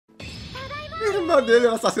A irmã dele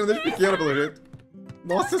era assassina desde pequena, pelo jeito.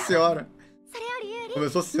 Nossa senhora.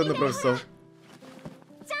 Começou cedo na profissão.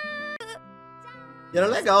 E era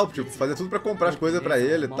legal, tipo, fazia tudo pra comprar as coisas pra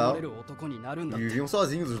ele e tal. E viviam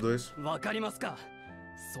sozinhos os dois.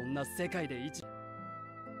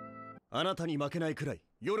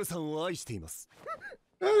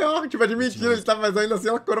 Melhor, tipo, admitindo, ele tá, mas ainda assim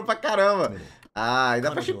ela corou pra caramba. Ah, e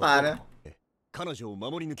dá pra chipar, né?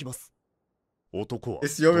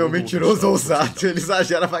 Esse homem é um mentiroso ousado, ele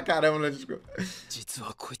exagera pra caramba, né? Desculpa.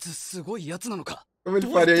 Como ele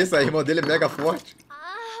faria isso? A irmã dele é mega forte.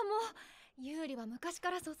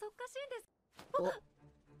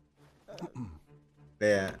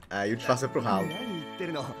 É, aí o disfarce é pro ralo.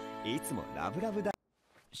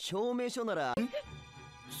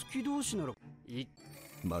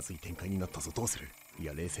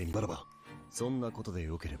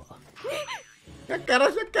 A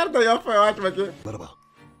cara da Ion foi ótima aqui.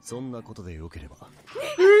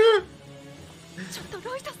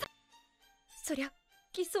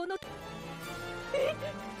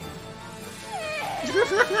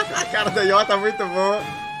 A cara da Ion tá muito boa.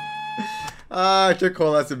 Ah, tinha que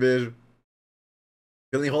rolar esse beijo.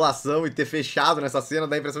 Pela enrolação e ter fechado nessa cena,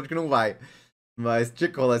 dá a impressão de que não vai. Mas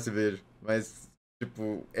tinha que rolar esse beijo. Mas,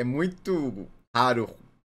 tipo, é muito raro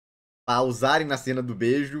pausarem na cena do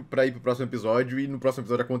beijo pra ir pro próximo episódio e no próximo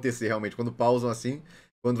episódio acontecer realmente. Quando pausam assim,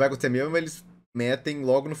 quando vai acontecer mesmo, eles metem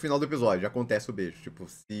logo no final do episódio. Acontece o beijo. Tipo,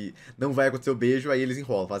 se não vai acontecer o beijo, aí eles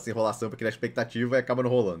enrolam. Fazem enrolação pra criar expectativa e acaba não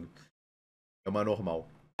rolando. É uma normal.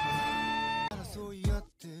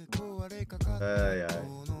 Ai, ai.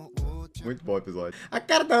 Muito bom o episódio. A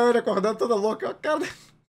cara da Ana acordando toda louca. A cara da...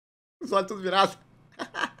 Os olhos tudo virados.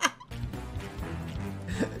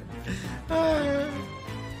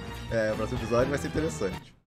 É, o próximo episódio vai ser interessante.